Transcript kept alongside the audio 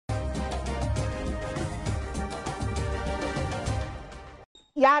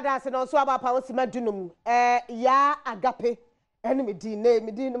ya da se no so aba pa wosima dunum ya agape ene me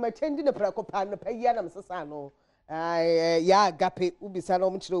din no ma change ne prakopa no pa ya na msesa no ya agape ubisa no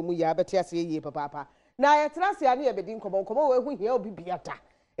mchire omu ya beti ase yie papa na ya trase ya ne ya bedin komo we hu hia obi biata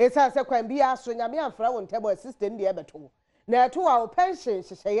esa se kwan bia so nyame amfra won table assistant de ebeto na eto wa pension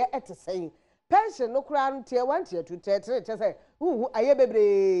hyehyeye etesen pension no kura no tie 1 tie 2 tie 3 tie say hu aye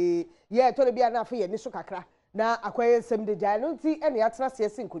bebre ye to le bia na afa ye ni so kakra na akwaye sem de gya no nti ene atrase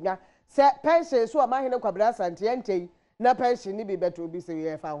esi nkonwa se pension so amahene kwabra sante yentei na pension ni bi beto bi se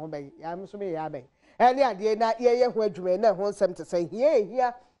ye fa ho bai ya mso me ya bai ene ade na ye ho adwuma na ho nsem te say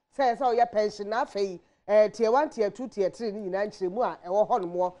hia say o ye pension na afei tie 1 tie 2 tie 3 ni nyina nkyeremu a ewo ho no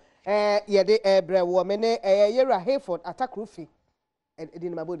mo ye de ebre wo me ne Yera Hayford Atakrufi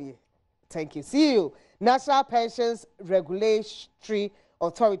edin mabodi. Thank you. See you. National Pensions Regulatory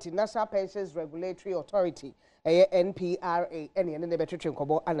Authority, National Pensions Regulatory Authority, NPRA, any and the better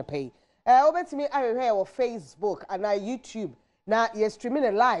kobo and pay. Over to me, I will Facebook and YouTube. Now you're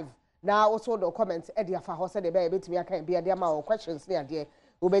streaming live. Now also the comments Eddie Faho said the baby to me, I can't be a dear or questions near dear.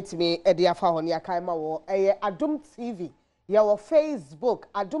 Over to me, Eddie Faho near Kaima or Adom TV. Your Facebook,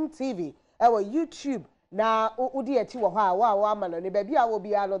 Adom TV, our YouTube. Now, udi eti wa man ni baby I will be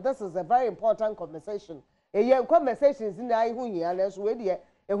this is a very important conversation. Conversations in I hu hia na so we de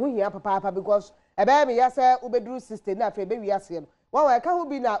hu hia papa because e be me yase ubeduru sister na fe be wi ase no. Wa ka hu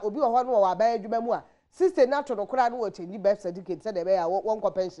bi na obi wo ho no wa ba adwuma mu a sister na to no kora no wa change birth certificate say de be ya won ko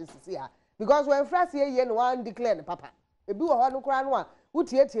pension sisi ha because when France ye no one declare ne papa. E bi wo ho no kora no a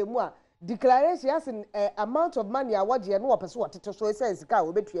utietie mu a declaration as in amount of money a waje no wo pese wo tete so sense ka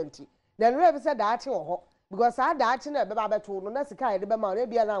wo betu anti. Na nre be say daachi wo ho because a daachi na be ba beto no na sika de be ma na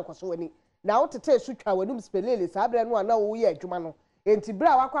bia na nkoso wani na wo tete sutwa wanum spelele sa bre no na wo ye adwuma no enti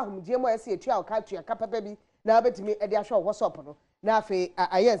bra wakwa ahomje mo ese etua o ka tua kapapa bi na betimi e de ahwe wo shop no na afi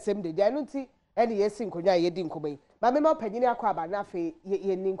aye nsem de dia no nti ene yesi nkonwa ye di nkobai ma me ma panyini akwa aba na afi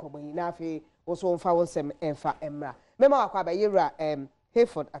ye ni nkobai na afi wo so mfa wo nsem emfa emra me ma wakwa aba Yera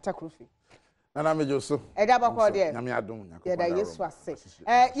Hayford Atakrufi Nana mejoso. Eda bakọ de. Nyame adom nyakọ. Yeda Yesu ase.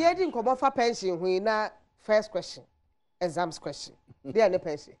 Ye di nkomo fa pension hu na first question. Exams question. Dey na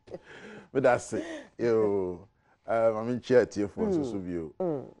pension. Me da say. Yo. Mami chia tie for so bio.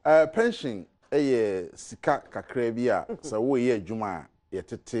 Pension eye sika kakra bi a sa wo ye adwuma ye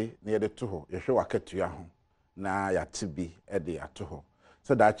tete na ye de to ho. Ye hwe wakatua ho na ya te bi e de ato ho.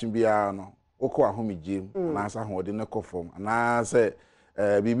 So da chi bia no. Okọ ahomegye na asa ho de ne kofom na say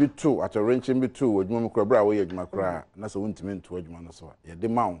bibi tu at a wrenching be two with Mumma Bra, way at Macra, and that's a wintiment to Edmund. So, yeah, the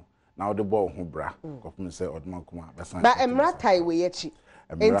mount now the ball who bra, Coffin say, or Mancuma. But I'm not tied with Yechi.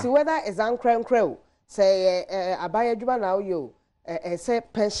 And whether is Uncran Crow, say, I buy a Juba now, you say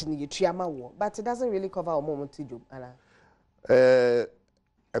pension, you chiama, but it doesn't really cover a moment to do, Anna.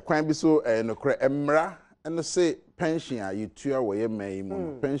 A crime be so, and a emra, and the say pension, you two away, may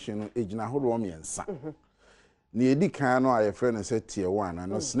pension, age now, hold on me and son. Ni edi kan no a ye frɛ no sɛ tier 1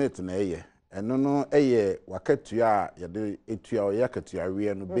 ano snake na ɛyɛ ɛno no ɛyɛ wakatua a yɛde etua o yakatua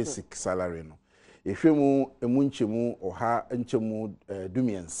wie no basic salary no ehwɛ mu emu nkyemu ɔha nkyemu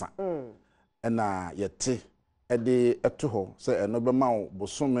dumiensa ɛna yɛte ɛde ɛto hɔ sɛ ɛno bɛma wo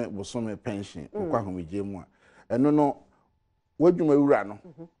bosome pension kwa homegye mu a ɛno no wadwuma wura no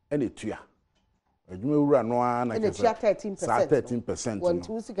ɛna etua adwuma wura no a na kesa 13% one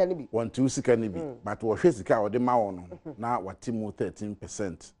two sika ni bi but wo hwe sika o de ma wo no na wate mu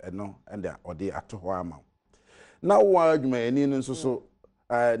 13% eno and o de ato ho ama na wo adwuma ani no nso so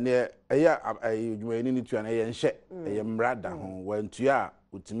ne eya adwuma ani ni tua na ye nhye ye mrada ho wantua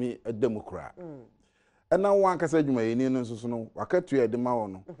utimi adamu kura na wo ankasa adwuma ani no nso so no wakatua de ma wo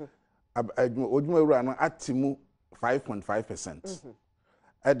no adwuma wura no atimu 5.5%.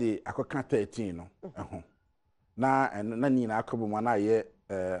 Ade akoka 13 no eho na nyina akobo na ye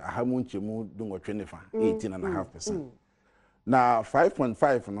ahamu nchemu dungotwe nefa 18.5%. Na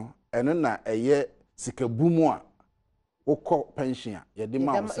 5.5 no eno na eye sikabumu a wokọ pension a ye de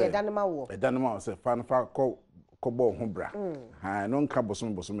ma wo se edanema wo se fa kọbọ ho bra ha no nka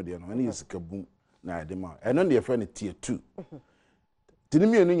bosom de no ene sikabum na de ma eno de ye fa ne tier 2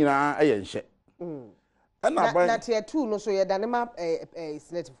 tinimi enu nyina aye nhye na tier 2 no so ye danema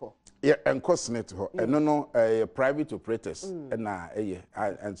senate for yeah enko senate for eno no private operators na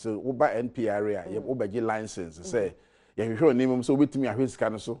and so wo ba NPRA ye wo baji license say ye hwehwe onimum so obetumi ahwesika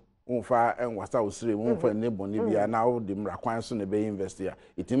no so wonfa enwasa osire wonfa ne boni bia na wo de mrakwan so ne be invest ya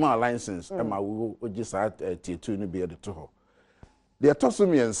itima license ma wo ogi sa tier 2 no be de to ho de toso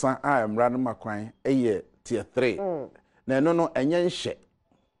miensa a mra no makwan tier 3 na eno no enye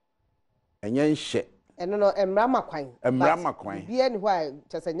nhye eno no emrama kwan emrama kwan bia ni ho a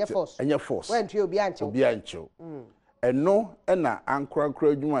chese nye force enye force when tue obi anche eno na ankra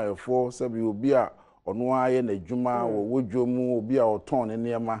adwuma yefo sabi obi a ono aye na adwuma wo wodwomu obi a oton ne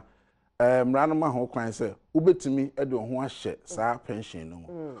niema mra no ma ho kwan se ubetimi e de ho ahye saa pension no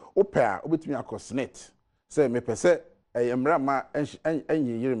ope a ubetimi akosnet se me pese mra ma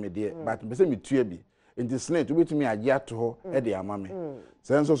enyi yire me de but pese me tue bi nti snet ubetimi agye ato ho e de ama me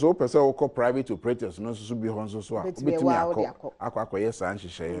se nso so pese wo ko private operators no nso so bi ho nso so a ubetimi akoye saa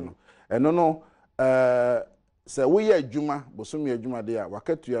nhyehyeye no eno no se wo ye adwuma bosomi adwuma de a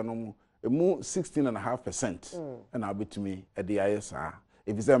wakatua no mu emu 16.5% na ubetimi e de aye saa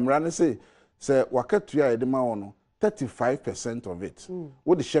if you say mrane say wakatua e de ma wo no 35% of it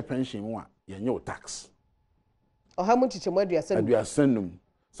wo de share pension mu a yenye tax how much chichemu aduasanum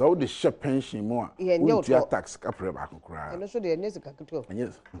so wo de share pension mu a wo tua tax kapre ba kokora eno so de enye sika keto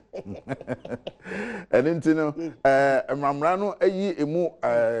yes and intino mramra no ayi emu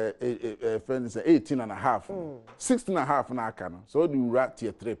friends 18.5 16.5 na aka no so do rat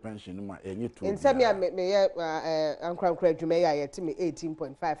tier 3 pension mu a enye to nsemi a me ye ankra adwuma ya yetimi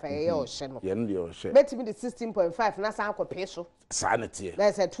 18.5 aye o hye no ye no de o hye betimi de 16.5 na san akopɛ so sanity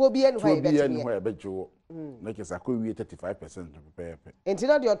na se to bi enu ha ye betimi ho ye bejo na kesa ko wie 35% pepe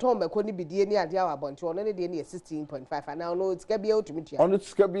entino de oton beko ni bidie ni ade awa bonti ono ne de ni 16.5 na ono tika bia otumi tua ono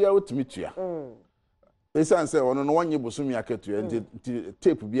tika bia otumi tua esan se ono no wanye bosumi akatua nti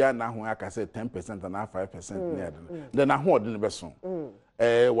tape bia na ho aka se 10% na 5% na ade de na ho ode ne beso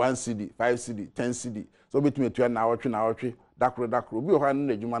 1 cd 5 cd 10 cd so betumi tua na awotwe dakro obi o ha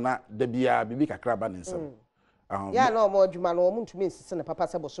no adwuma na da bia bibi kakra ba ne nsam ya no mo adwuma no mo ntumi nsese ne papa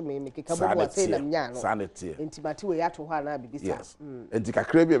sebo so me mekeka bo wa sei na mnya no sanity intimate we ato ho na bibisa yes enti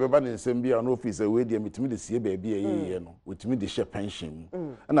kakra bia beba ne nsam bia no office we dia metumi de sie ba bia yeye no wetumi de share pension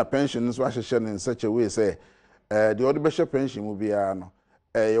mu na pension nso ahyehye ne such a way say the other be share pension mu bia no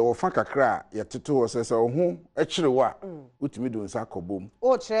ye wo fa kakra ye tete ho se ho ekire wa wetumi do nsa akobom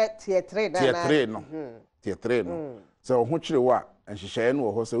o kire tier 3 na tier 3 no so ho kire wa nhyehyeye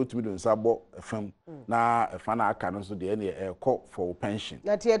no ho se wetumi do nsa bɔ fam na fa na aka no so de ene ekɔ for pension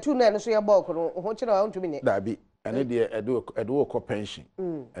na tier 2 na no so ye bɔ ko no ho kire wa ntumi ne dabi ene de edo ko pension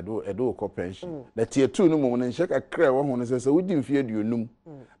edo ko pension na tier 2 no mo ne nhye kakra wo ho no se wodi mfie aduonum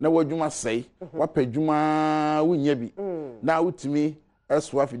na wadwuma sei wapadwuma wunya bi na wutumi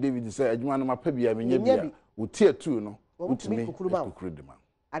eswa fi David say adwuma no mapa bia menya bia wo tier 2 no wutumi kukurudima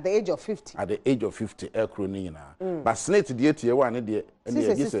at the age of 50 ekro ni nyina but snate de tie wa ne de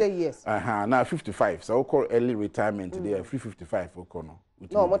years na 55 so call early retirement they free 55 oko no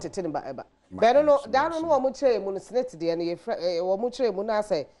no mo tete ne ba eba but no da no mo kire mu no snate de ne wo mo kire mu na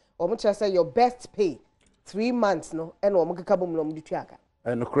say wo mo kire say your best pay 3 months no e no wo mo keka bom no mo de tuaka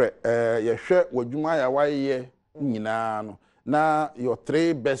no kre ye hwe wadwuma ya waye nyina no na your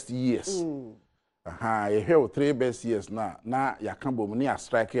 3 best years you hear 3 best years na ya kan bom ni a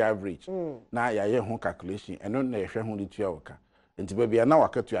strike average na ya ye ho calculation eno na ye hwe ho litua oka enti ba bia na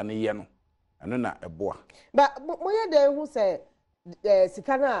wakatua ne ye no eno na eboa ba mo ye de hu say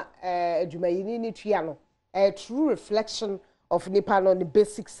sika na adwumayini ni tua no a true reflection of nipa no the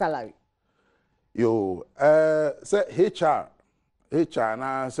basic salary yo say HR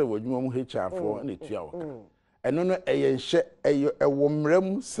na say wadwuma mu HR for na tua oka eno no eyenhye ewo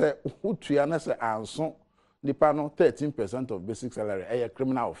mram se utua na se anso nipa no 13% of basic salary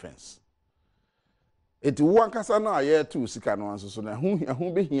criminal offense eti wankasa no aye tu sika no anso so na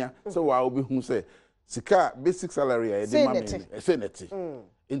hu behia se wa obehu se sika basic salary de ma me senate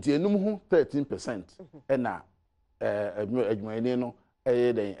enti enum hu 13% na adwumayini no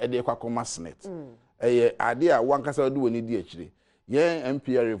den de kwakoma senate ade a wankasa do woni di akire ye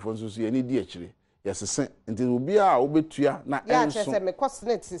MPR for so so ye ni di akire yes nti obi a obetua na enso ya chese me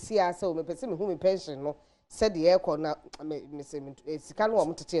cosnet sisi asa o me pese me hu me pension no said the echo na me se sika no o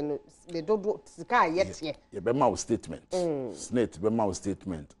motete no me dodo sika ayete ye be ma statement snate be ma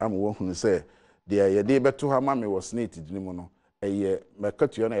statement am wo hu say de ye de beto ha ma me wo snate dini mu no me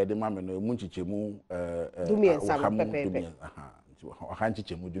katua na ye de ma me no mu nchichemu dumiensa pepe nti ha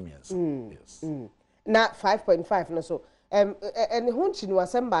nchichemu dumiensa yes na 5.5 no so and hunchi no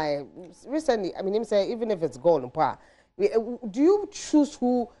assemble recently I mean him say even if it's gone pa do you choose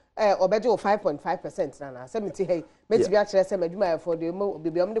who obejo 5.5% na say me ti hey me ti bi a kire say madwuma for the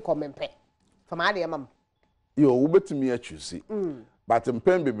bibiom de komempe for ma de mam yo wo betimi a choose but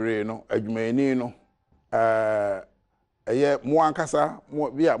mpem bebre no adwumayini no eye mo ankasa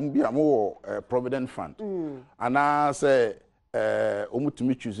mo bia mo provident fund ana say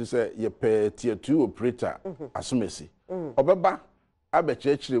omutumi choose say ye pay tier 2 operator asomesi obeba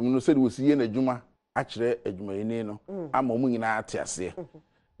abekirechire mu no se de wosi ye na adwuma achire adwumayini no ama mu nyina ate ase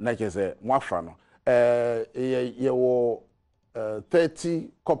na kese mwafa no ye wo 30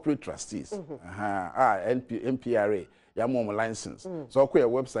 corporate trustees NPRA ya mom license so kwa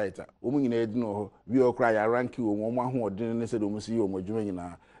website omu nyina edino ho bi okra ya rank wo mo ahoodin ne se do mu si yo mo adwuma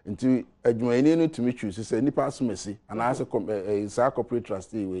nyina nti adwumayini no tumi choose se nipa asomesi ana ase sa corporate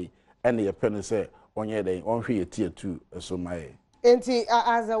trustee we ene ye pen se onye den onhwe ye tier 2 so mai enti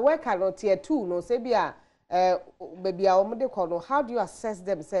as a worker no tier 2 no se bia baby a omo de call no how do you assess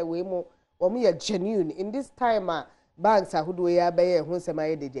them say we mo omo ye genuine in this time banks ahodo ya be ye ho se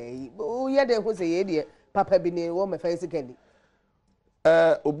mai de je o ye de ho se ye de papa bi ne wo me fa second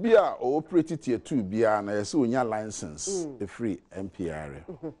obi a operate tier 2 bia na yesi onya license the free NPR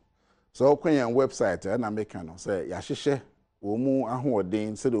so kwen website na make no say ya hyehyɛ wo mu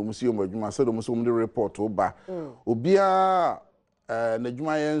ahoɔden sɛ de wo mu si wo adwuma sɛ de wo mu so wo de report wo ba obi a na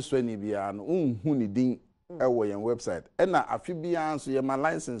adwuma yɛn nso ni bia no unhu ni din ɛwɔ yɛn website ɛna afi bia nso yɛ ma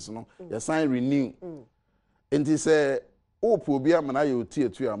license no yɛ sign renew enti sɛ opo obi a mana yɛ tier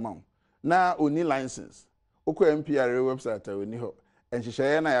 2 amount na oni license okɔ NPR website a oni ho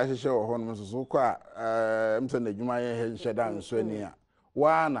enhyehyɛ na ya hyehyɛ wɔ hɔ no so kɔ a mse na adwuma yɛ hyehyɛ da nso ani a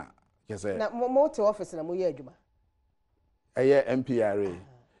wa na kese na mo te office na mo yɛ adwuma ɛyɛ NPRA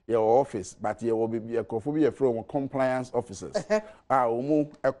yɛ office but yɛ wɔ bi ekofo bi yɛ from compliance officers a omu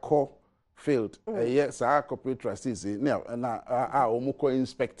ɛkɔ field ɛyɛ saa corporate trustees na omu kɔ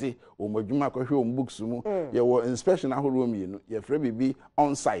inspect omu adwuma kɔ hwɛ omu books mu yɛ wɔ inspection ahorow mmienu yɛ frɛ bibi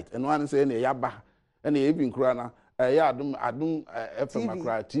on site ɛno an sɛ na yɛ ba ɛna yɛ bi nkura na adum FM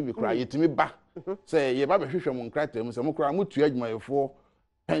akra TV kra yetimi ba say ye ba behwehwe mo nkrata mu say mo kra mo tu adwumayefo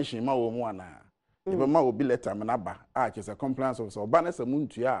pension ma wo mu ana ye ba ma obi letter me na ba a che say compliance officer oba na say mo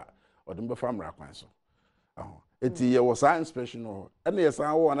ntu a odum be famra kwan so eti ye was an inspection ho and ye say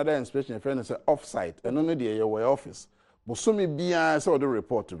wo another inspection friend say off site eno no de ye wo office bosomi bia say odo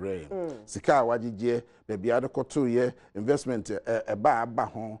report to brain sika wagigye be bia de koto ye investment e ba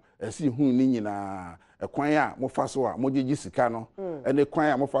ho esi hu ni nyina ekwan a mo fa so a mo gigi sika no ene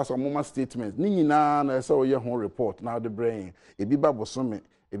kwan a mo fa so mo ma statement ni nyina na se o ye ho report na the brain ebi ba bosome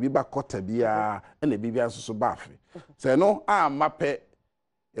ebi ba kota bia ene ebi bia so ba afi se no a mape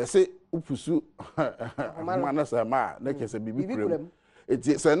yese upusu ma na se ma na kese bibi krem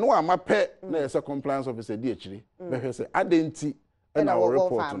eti se no a mape na yese compliance officer di akiri be hwe se adenti ena o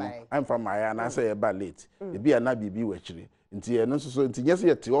report no am from my na say e ba late ebi na bibi wa akiri nti eno so nti nyese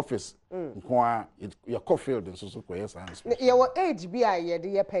ye te office nko a ye co field nso so ko yes answer ye wo age bi a ye de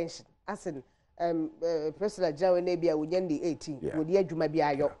ye pension asin president jawe na bia wonya ndi 18 wo de adwuma bi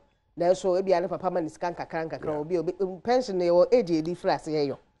ayo na so e bia ne papa man sika nkakra obi pension ye wo age e di frase ye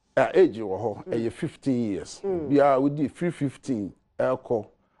yo age wo ho e 15 years bia wo di free 15 elko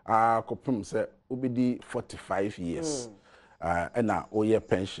a kopum se obedi 45 years na o ye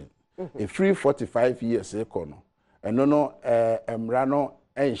pension e free 45 years e ko no eno no emra no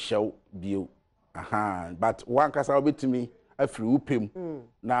enhyew bio but one kasa obetimi afri upem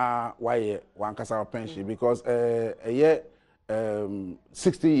na waye one kasa pension because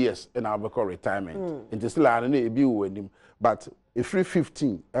 60 years in our retirement it is still an e bi wo anim but a free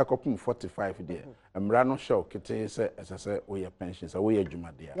 15 ekopum 45 there emra no show kete se esese wo ye pension so wo ye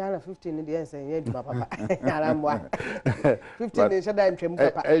adwuma there ya na 15 ni dey say ye adwuma papa aramwa 15 dey shada ntwem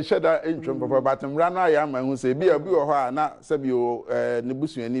papa shada ntwem papa but emra no ya ma hu se bi obi wo ho a na se bi o ne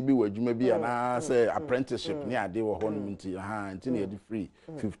busuani bi wo adwuma bi na se apprenticeship ni ade wo ho no nti nti na ye free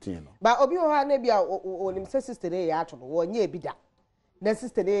 15 no ba obi wo ha na bi a onim se sister dey ya ato no wo nya ebida na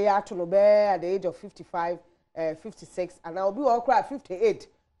sister dey ya ato no be at the age of 55 56 and I'll be all cry 58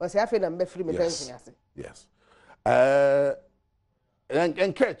 was half in a free me pension yes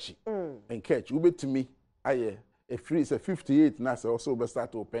and catch you bet to me aye a free is a 58 na so also be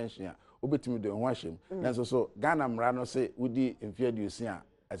start to pension obet me do ho ahyem na so Ghana mra no say wudi mfia du sia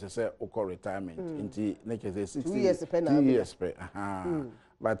as I say o retirement nti na ke say 60 years pe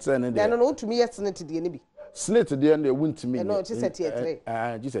but say no to me yesterday the bi Slate the end wouldn't mean no just at tier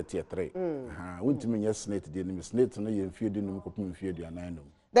 3 just at tier 3 wouldn't mean yes slate the enemy slate no you feed no kopim feed you nine no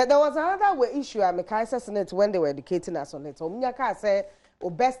there was another issue at Mekaisa Senate when they were educating us on it omnyaka say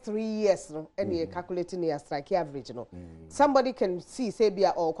best 3 years no and you calculating your strike average no somebody can see say be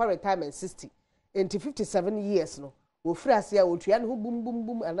or retirement 60 into 57 years no wo free asia wo tua no boom boom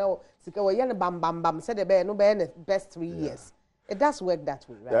boom and now sika wo ye no bam bam bam say the be no be best 3 years. It does work that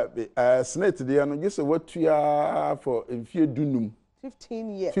way, right? Senate, they are just what we are for if you do 15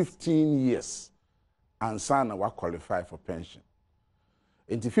 years. 15 years. And son will qualify for pension.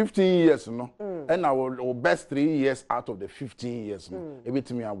 Into 15 years, no, and our best 3 years out of the 15 years, no, a bit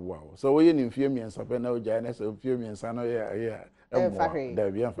me wow. So we in few years of no Janus, a few years, I know, yeah.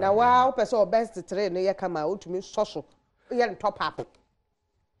 Now, wow, person best 3 no year come out to me social. You're top up.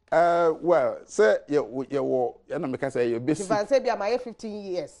 Well, say you and I can say you're busy. If I say be my 15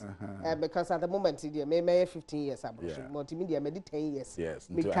 years, because at the moment, you may 15 years, multimedia, maybe 10 years. Yes,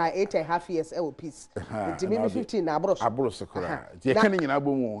 because 8.5 years, oh, peace. Maybe 15 abroad. You can't in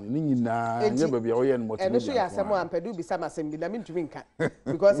Abu, Nina, never be away and what. And so, yeah, someone Pedu be some assembly, I mean to drink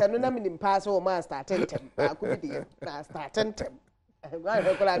because I know I'm in pass or master 10. I could be start 10.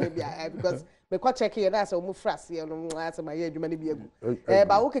 Because me kwa check here na say o mu frase no ase ma ye adwuma ne bi agu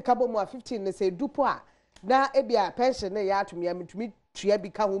ba wo keka bo mu 15 ne say dupo a na e bia pension ne ya atumi ametumi tua bi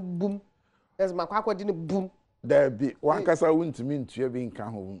ka ho bum as ma kwa akodi ne bum da bi wan kasa wuntumi ntua bi nka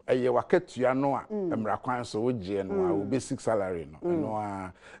ho bum eye wakatua no a emra kwan so wo gie no a wo basic salary no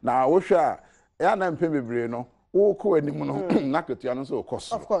a na wo hwa ya na mpem bebre no wo ko anim no na katua no so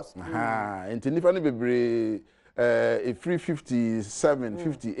koso of course enti nipa ne bebre a 357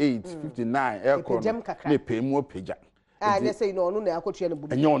 58 59 aircon ne pemu peja they say no na akotua ne bum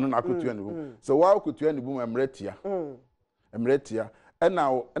enyo no na akotua ne bum so wa akotua ne bum emretia na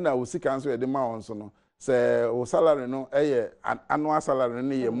wo sika nso ye de ma won so no say wo salary no annual salary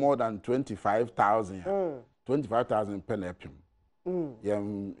no ye more than 25,000 25,000 per nepim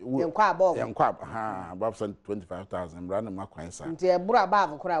yenkwa above above 25,000 brand ma kwansa nti e bura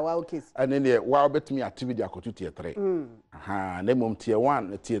above kura wa okay and then wa betimi activity akotu tier 3 na mom tier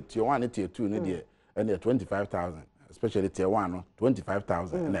 1 tier 1 tier 2 ne de and 25,000 especially tier 1 no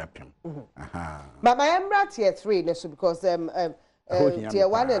 25,000 na apim but my embra tier 3 no so because tier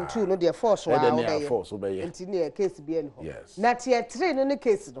 1 and 2 no dey force wa obey nti ne case bi en ho na tier 3 no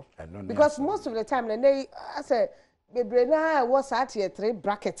case no because most of the time na I say Bebrena was at tier 3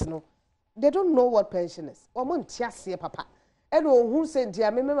 bracket no. They don't know what pension is. Omo ntiase papa. And who sent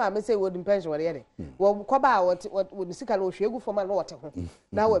ya me say what pension were here. Well kwaba what sika no hwegu for man no what ho.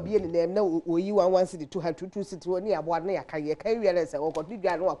 Na wa bie ni na oyi 11 city 200 city oni abo na ya kan ye kan wi na say wo ko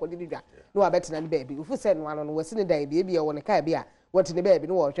didwa no akodi didwa. No wa betina ne baby. Ufu say no ano no wasini dan bie bie wo ne kai bia what ne baby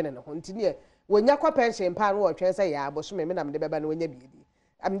no wo hwene ne ho. Nti ne wonya kwa pension pa no wo hwene say ya abo so me na me beba no wonya bie.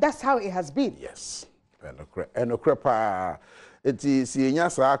 I mean that's how it has been. Yes. And okrepa eti si enya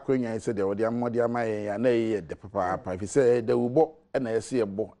sa akwanya ise de odi amodi amaye ya na ye de papa if say de ubo na ese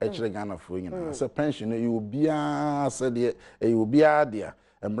ebo e kire Ghana fo nyina say pension you bia say de you bia dia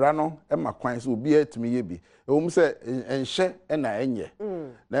emra no e makwan say obi atimi ye bi e say enhye na enye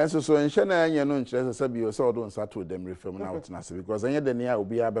na enso so enhye na enye no nkire say bi o say odo nsa to dem refem na wotena say because enye de ne ya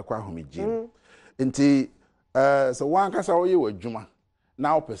obi abekwa homegye nti so wan kasa wo ye wadwuma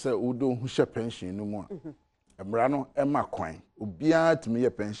now pese udo hu hye pension no mu a emra no ema kwan obia timi ye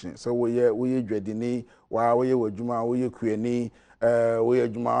pension so wo ye dwadini wa wo ye wadwuma wo ye kuani wo ye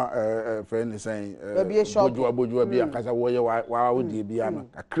adwuma friend say bojua bia kasa wo ye wa wo die bia no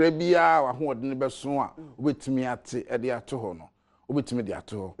akra bia wa ho odene beso a obetimi ate e de ato ho no obetimi de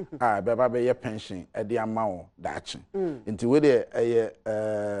ato ho beba be ye pension e de ama wo daache nti we de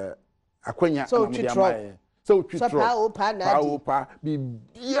akwanya na me de ama so pa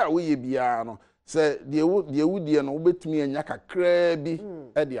bibia wo ye bia no se de wudie no wobetumi anya kakra bi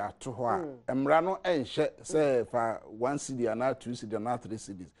e de ato ho a emra no enhye se fa 1 cedi ana 2 cedi ana 3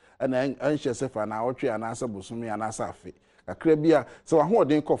 cedis ana enhye se fa na wotwe ana se bosome ana se afe kakra bia se wa ho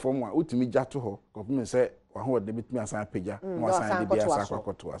den kofom a utumi gyato ho kofom se wa ho den bitumi asan pagya no asan de bia sa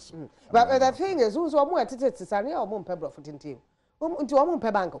kwakoto aso but the thing is who so mo atete sane o mo mpe brofo tintim nti o mo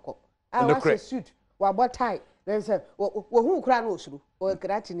mpe bank ko I was a suit wa botai then say wo hu kura no osuru o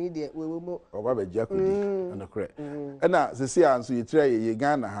krati ni de we mo oba be gya kodi na kra na se se anso yitira ye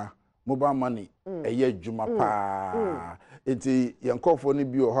Ghana ha mobile money eye adwuma pa enti yankofo ni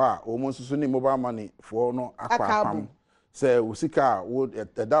bi o ho a o mo susu ni mobile money fo no akwapam se usika wo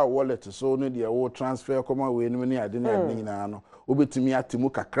da wallet so no de wo transfer koma we ni ade na nyina no obetumi atemu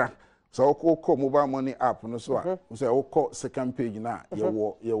kakra so okọ mobile money app no so a so okọ second page na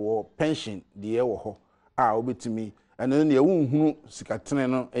ye wo pension de ye wo ho a obetumi ene ne ehunhunu sikatene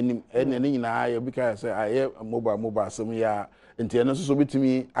no enim ene ne nyina ye bika say aye mobile some ya enti ene so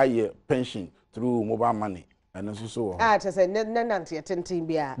obetumi aye pension through mobile money ene so to say nante tenten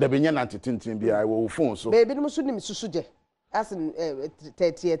bia da benya nante tenten bia wo phone so baby no so nim susuje asin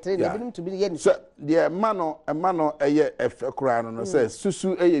 33 na binim to be ye ni so de mano eye efe kura no say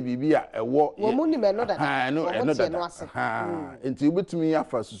susu eye bibia ewo wo mu ni me no da no da enti obetumi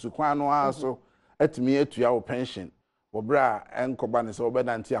afa susu kwan no aso atumi atua wo pension wo bra enkoba ne se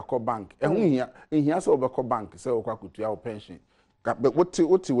obedante akọ bank ehun hia se obekọ bank se wo kwakotua wo pension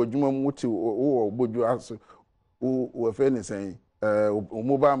what wajuma mu wo bodu aso wo fe ne sen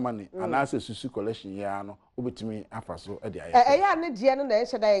mobile money and as susu collection ya no obetimi afaso e de aye ya ne die no na e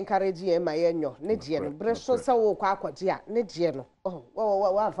sheda encourage ye ma ye nyo ne die no bre so se wo kwa akwaje a ne die no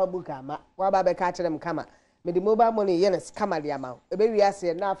wa afa buka ma wa ba be ka kire m kama me the mobile money ye na kama de ama e be wi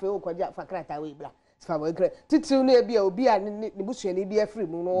ase na afa wo kwaje fa krata we bra fa wo kre titiw no e bia obi a ne busua ne bia free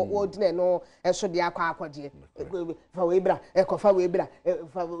mu no wo dine no e so de akwa akwaje fa we bra e ko fa we bra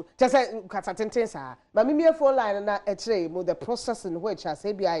fa chese kata tenten sa ma me phone line na e kire mu the process in which I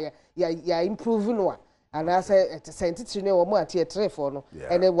say bia ya improve no and I say titiw no mo ati e 3 4 no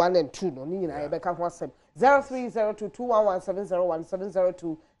and 1 and 2 no ni nyina e be ka ho asem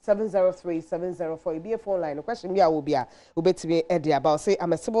 0302211701 703-704. Be a phone line. The question me will be ubetimi edi about say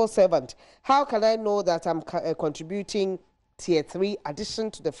I'm a civil servant. How can I know that I'm contributing tier 3 addition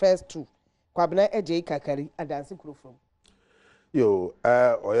to the first 2? Kwabena eje kakari adansi kuro from. Yo,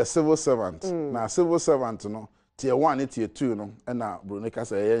 or a civil servant. Now civil servant no tier 1 and tier 2 no na Brunica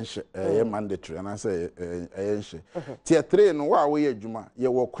say mandatory and I say tier 3 no wa we adwuma ye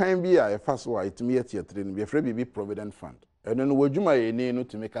wo kwan bi a e fa so a itimi tier 3 no be free bi provident fund. And then we juma ye ni no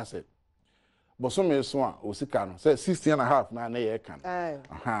to make us say bosome so a osika no say 16.5 na ye kan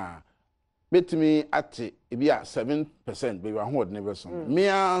aha betimi ate e bi a 7% be wa ho de be so me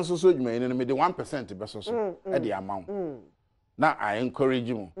anso so juma ye no me de 1% be so e de amount na I encourage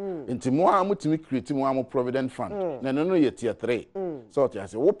you nti mo a mutimi create mo am provident fund na no ye tier 3 so to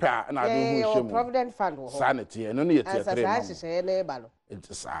say wo pa na do hu hwem provident fund wo sanity no ye tier 3 no say na e ba no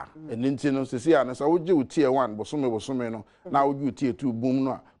it's nti no sisi a no so wo je wo tier 1 bosome no na wo ju tier 2 boom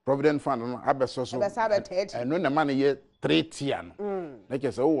no provident fund no abeso so eno na ma no ye 3 tier no na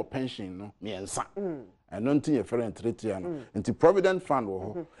ke say wo pension no miensa eno nti ye friend 3 tier no nti provident fund wo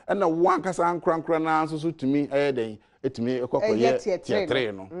ho na wan kasa ankrankra na so so tumi den etimi ekokoye tier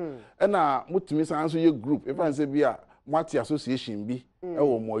 3 no na mutumi san so ye group if I say bia Mati association bi e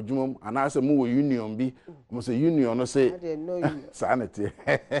wo mo adwumam anase mo wo union bi mo say union no say sanity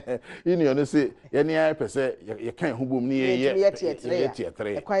union no say ye ne ai pese ye kan ho bom ni ye tier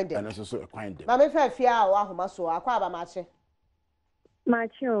 3 and so ekwan dem ma me fa fia a wa homa so akwa ba ma che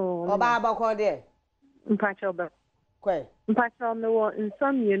o ba ba ko de mpacho ba kwe mpacho me wo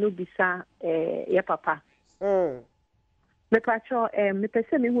nsomye no bisa ye papa me pacho me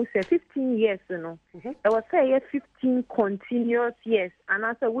pese me who say 15 years no I was say 15 continuous years and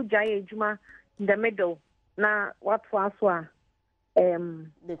I say would jay ejuma in the middle na what was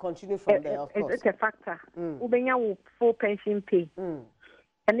they continue from there of course it's a factor ubenya wo full pension pay and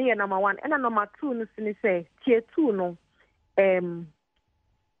the number 1 and number 2 no say tier 2 no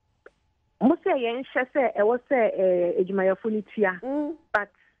mo say yen hye say e was say ejuma yafo ni tua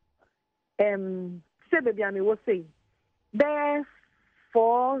but say baby am we say there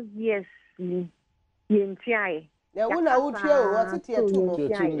 4 years yentia ya wona utua o what tier 2 no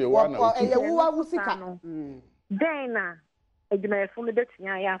the one e wuwa wusika then na ejumafo me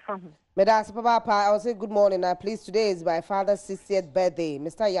betua ya afa ho Medas Papa, I will say good morning. Please, today is my father's 60th birthday.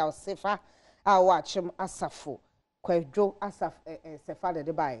 Mr. Yausefa, I watch him Asafo. Kwejo Asaf Sefa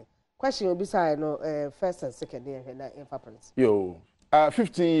de buy. Question will be say no first and second year in Prince. Yo,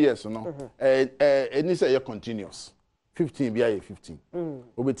 15 years no. Any say continuous. 15 be 15.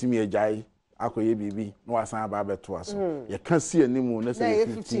 Obetimi ejai akoye bibi no asan ba beto aso. Ye kan si animu na say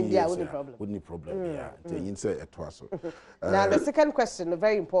 15 be wouldn't problem. Yeah, yin say eto aso. Now the second question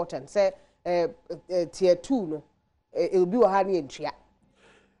very important. Say tier 2 no it will be o ha na entua.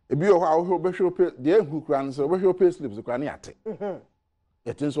 Ebi o ha wo be hwe pe de ehu kura no so be hwe pe slips kura na ate.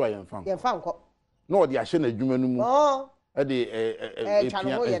 Ye tin so ayen fam. Ye fam ko. No de ahye na adwuma no mu. Oh. E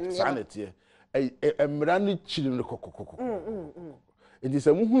de sanity. Emra ni chirim no kokokoko. It is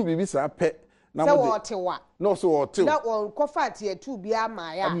a muhu bibi sa pe na mo de. So otewa. No so otewa. Na won kofa tier 2 bi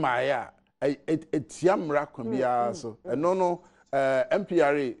amaya. Amaya. Etiamra kwa bia so. No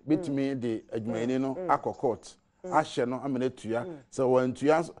MPRA bitimi de adwumani no akokot. Ahye no amene tua. So wan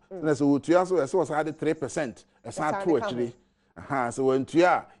tua na so tua so so was had 3%. Esa to achiri. Aha, so when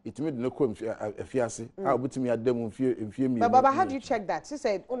tua itimi de no ko afiase. A bitimi adam mfie mi. Baba, how do you check that? She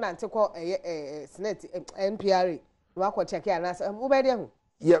said unante ko Senate MPRA. No akọ check ya na wo be de hu.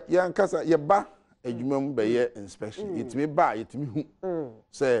 Ya nkasa ye ba adwumam be ye inspection. Itimi ba itimi hu.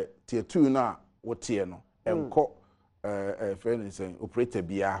 Say tier 2 na wo tie no. Enko friend say operator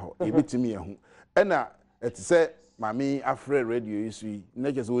bia ho. Ebitimi ye hu. Ena it say mami afre radio isu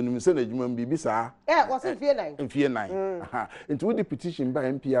na je so wonim se na adwumam bi sa. Was it fear 9? Fear 9. Aha. Into with the petition by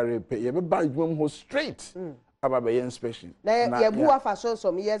MPRA ye be ba adwumam ho straight. About the inspection. Na ye bu afa so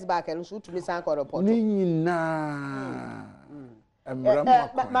some years back and so to me san report. Ni na.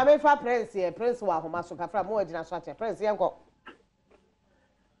 Mame fa prince here, prince wa homa so kafra mo agina so ate prince yenko.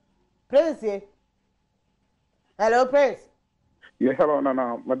 Prince here. Hello prince. Yeah, hello,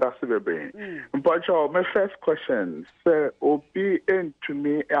 Nana. Madasi Bebe. But my first question, sir, Obi into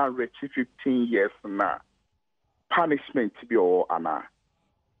me and reach 15 years now. Punishment to be all, Anna.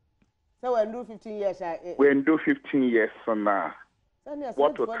 So when do 15 years? When do 15 years from now?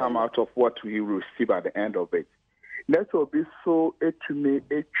 What will come out of what we receive at the end of it? That will be so to me,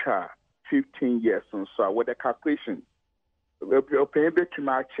 15 years and so with the calculation. We'll pay to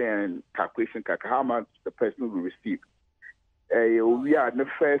match and calculation, how much the person will receive. We are the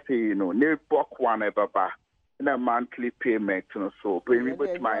first, near book one ever back in a monthly payment, so bring me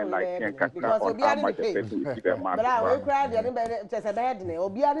with my like and on how much the person will receive a month. But I will cry just a bad name or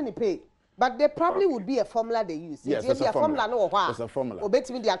be any pay. But there probably would be a formula they use. Yes, there's a formula. No, there's a formula. Or bet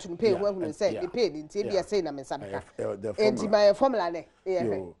me they actually pay when we say they paid in TBS saying I'm in Sabika. And my formula.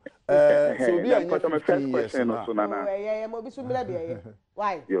 So be a first question also, Nana.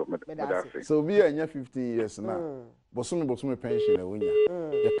 Why? So be a 15 years now. Bosom pension a winner.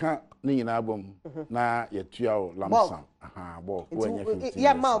 You can't need an album na ye tuao lamsam. Aha, bo.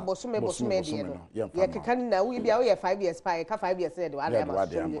 Yeah, ma bosom media. Yeah, can now we be 5 years pay, 5 years said what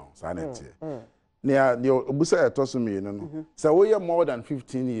am sanity. Near the Obusa tosumi no. So we are more than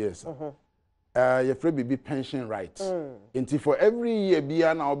 15 years. Your free baby pension right. Until for every year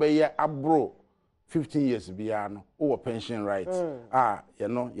bia na obey abro 15 years bia no or pension right. You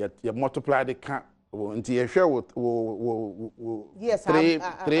know, you multiply the count. Until you share with yes,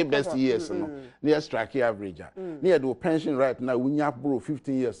 three best years, no near strike average. Near the pension right now, we have bro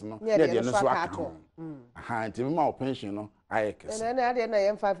 15 years, no near the until my pension, no I and then I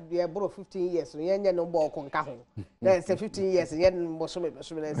didn't 5 be a bro 15 years, no yen no ball con cajon. Then say 15 years, yen Mosome,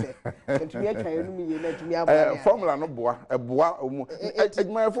 formula no boa, a boa,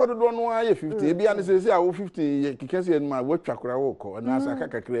 my father don't know I 50, be honest, I will 50, you can see in my work track and as I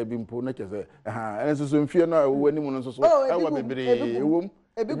can create been poor nature, and so fear now when you want to so I will be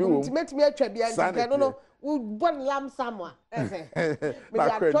a big room to make me a tribute. I don't know. One lamb somewhere. Maybe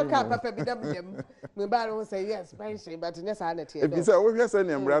I talk up them. Maybe I don't say yes, but in this anity. If you say, oh, yes,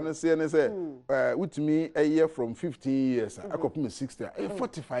 and Brandon say, and say, with me a year from 15 years, I could put 60,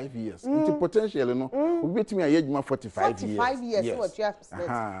 45 years. Into potentially, no, with me a year 45 years. 45 years, what you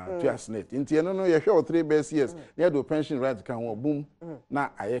have just net. Into you know, you show 3 best years. Near the pension right can boom.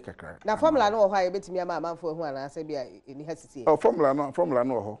 Now I crack. Now, formula no, why I bet me a man for one, I say, in hesitation. Oh, formula no,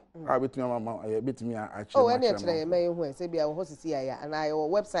 I bet me a mamma, I bet me a oh, and actually, may say be our host here, and our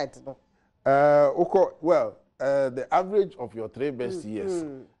website. Well, the average of your 3 best years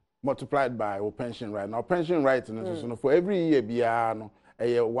multiplied by our pension right now. Pension right, for every year, be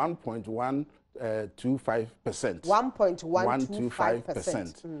 1.125%.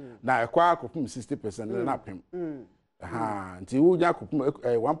 1.125%. Now, acquire 60%, and up him. Until we have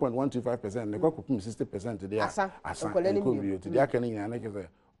 1.125%, and the 60% today.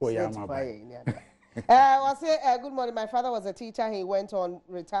 Oh, yeah, I'll say good morning. My father was a teacher. He went on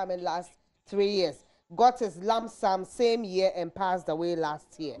retirement last 3 years. Got his lump sum same year and passed away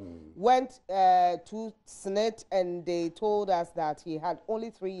last year. Went to Senate and they told us that he had only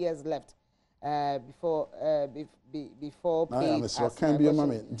 3 years left before paid. Can be a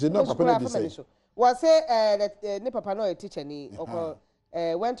mommy. Did not Papa say? Was say that Papa no a teacher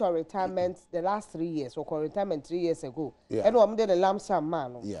went on retirement the last 3 years. Or retirement 3 years ago. And we did a lump sum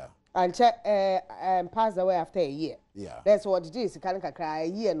man. Yeah. And check passed away after a year. Yeah. That's what it is. You can't cry a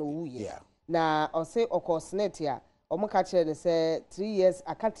year no year. Yeah. Now or say or course net here. Or more catch and say 3 years.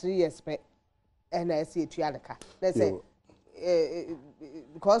 I cut 3 years pay. And I see Trianica. Let's say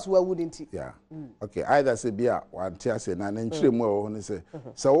because we wouldn't. Yeah. Okay. Either say be a one tear say na nchire mu o ne say.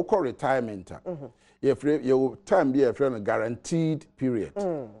 So we call retirement. Your time be a friend guaranteed period.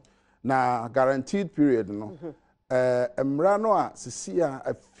 Now guaranteed period no. Emrano a sisia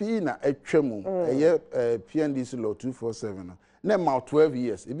afi na atwam PNDC law 247 no na ma 12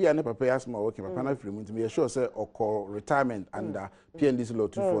 years e bia ne papa yasma working papa na free me sure say okọ retirement under PNDC law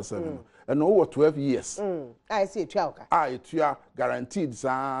 247 and over 12 years I say twelve etua guaranteed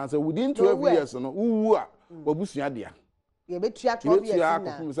so within 12 years no wu a obusua dia ye betua 12 years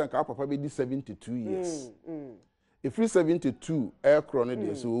na say ka papa be di 72 years if 72 aircraft no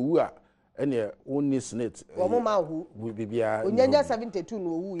dia so wu a and only snit will be Unyanya 72 no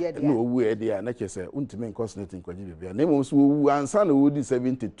wu ye dia. No wu ye dia na chese untime cosneting kwaji bibia. Na mo so wu ansa na wodi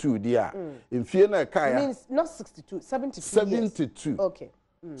 72 dia. Mfie na kai means not 62, 72. 72. Okay.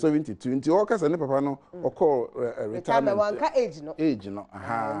 72 nti o kasa ne papa no o call retirement wanka age no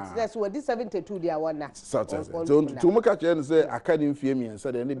aha that's what this 72 dia wona so to mo ka che no say academy fie mi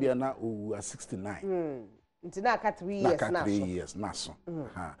ensa de ne bia na o 69 nti na aka 3 years na so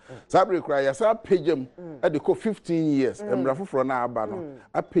ha sabre kra ya sa pagem e de ko 15 years emra foforo na aba no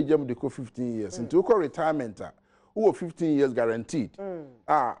a pagem de ko 15 years nti o ko retirement a o 15 years guaranteed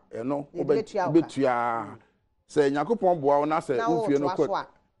you know obetua say nyakopon boa wo na say mfie no ko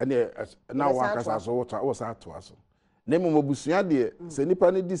ene na wo akasa so wo sa to aso na mo mabusua de say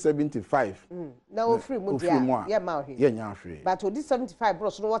nipa ne di 75 na wo free mu dia ye ma ho ye nya ahwe but odi 75 bro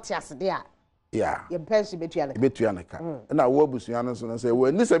so no what ase de a yeah ye pension betua na ka na wo abusua no so no say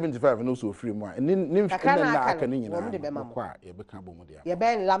wo ni 75 no so free mu a ni na aka ni nyina ko a ye beka bo mu dia ye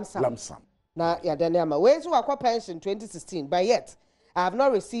ben lamsam na ya dane ama we so akwa pension 2016 but yet I have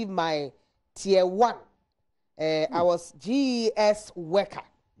not received my tier 1 I was GES worker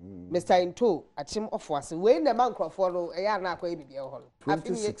Mr. Into achim ofwase we na man crofo no ya na akwa bibia ho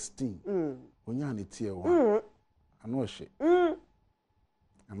 2016 onya ne tier 1 ano hye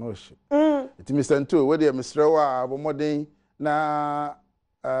iti Mr. Into we dey Mr. wa abomoden na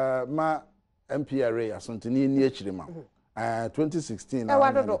ma MPRA asontini ni akire ma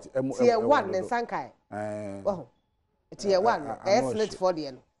 2016 tier 1 ne sankai oh tier 1 Senate for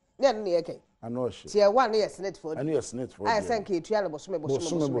the no ne yake tier 1 yes Senate for I sankai etua le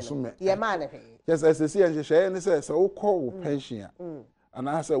bosom ye ma ne he yes SSC en hye ne say wo call wo pension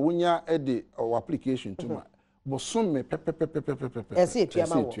ana say wonya e de application to ma bosom me pepepepepepepe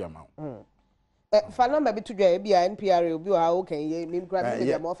etua ma fa number bi to dwa bi a NPR obi wa o kan ye me grant me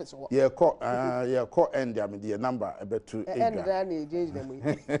dem office wo ye call end am the number e betu end na na change dem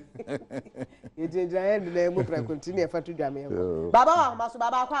ye change end na mu pra continue fa to dwa me baba wa ma so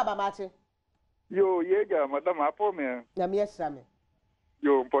baba akwa aba ma che yo ye ga madam apo me na me yesra me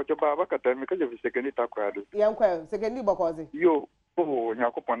yo mpocho baba kata me ka je second takwado ye nkwa second bokozi yo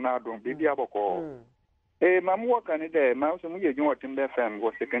nyakopon na adom bibi aboko mamu waka ni de ma so mu ye jun watin be fam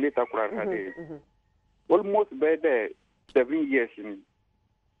go second takwado hade almost be there 7 years ni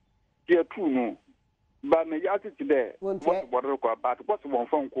dia tu no ba me ya ti de what border ko about what one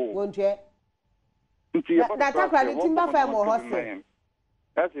phone ko wonche da takwado timba fam o hostel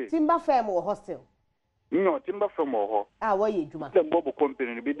timba fam o hostel no timba fam o ho wa ye juma dem bobo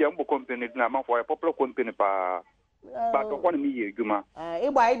company bi dem bo company na ma for a popular company pa ba to kwa mi ye juma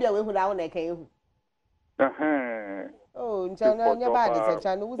igba idea we hu da wo na kan hu oh nchana nya ba de se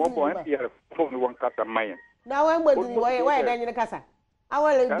chana wuzi bo NPR phone won kasa mayen na wa ngbodi wa da nyi kasa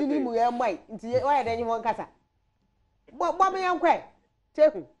awale dini mu ye mai nti wa da nyi won kasa bo me yankwe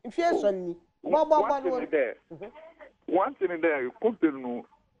tehu mfie so ni bo no one thing there company no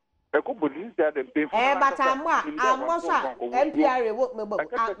e ko bodi say dem pay but ammo so NPR wo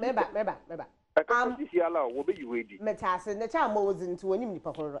meba yala wo be yiwedi metase na cha mo wozi nti wonim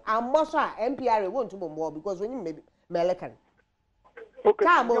nipa kororo ammo so NPR wo ntu bombo because wonim melekan okay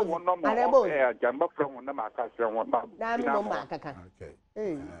cha mo arebo jamba from na maka se won na mi no maka kan okay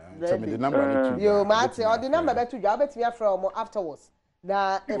tell me the number yo mate or the number betu ja betia from afterwards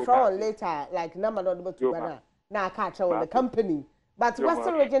na from later like number no betu na aka cha the company but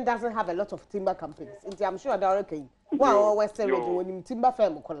Western region doesn't have a lot of timber companies I'm sure they are okay wow Western region wonim timber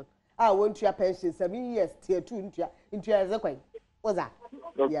firm kono want to your pension 7 years tier 2 into as a coin. Was that?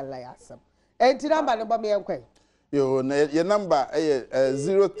 Yalla yasam. And number no me enquire. Your number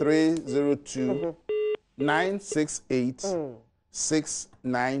 0302 968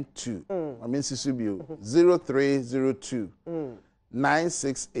 692. I mean Sisubio 0302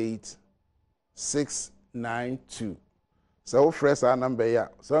 968 692. So fresh our number ya.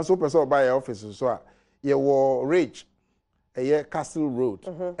 So person buy your office so you were rich. Castle Road,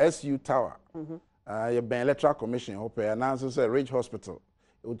 SU Tower, your Ben Electoral Commission, hope announce say Ridge Hospital.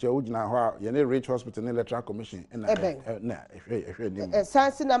 Your Ridge Hospital Electoral Commission.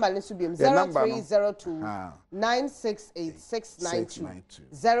 Sansi number needs to be 0302 968 692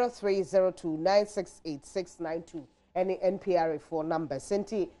 0302 968 692. Any NPR for number.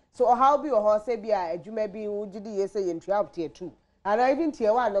 Senti. So how be your horse be a jume be ujidi yese yentu tier 2. And even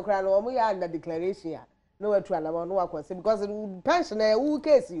tier 1 no crown or ya under declaration. No to allow no work because pension who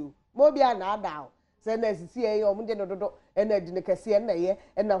case you mobia na down send us see or munde no energy ne kase na ye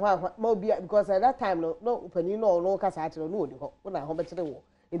na ho mobia because at that time no pani no kasa ati no odi ho na ho betire wo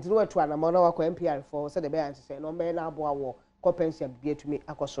nti no to allow no work MPR for say the be an say no me na aboa wo ko pension bi atumi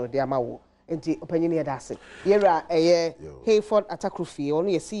akoso de ama wo nti opani ne da ase yera Hayford Atakrufi ono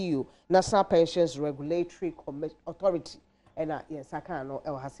ye CEO National Pensions Regulatory Authority ena yes aka no e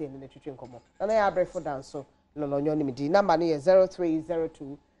wa hase ne twetwe nkomo na ya brefo dan so lolonyo ni midi number no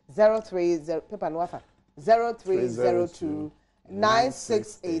 0302 030 paper no afa 0302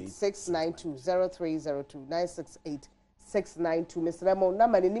 968 692 0302 968 692 Mr. Remo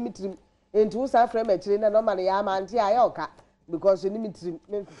number ni nimitrim enti usa frame achire na number no ya ma anti ayoka because nimitrim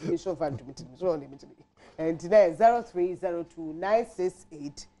me show fan to mitrim so nimitrim enti na 0302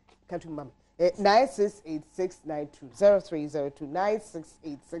 968 kantu mam 968 692 0302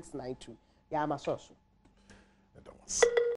 968 692 ya ma so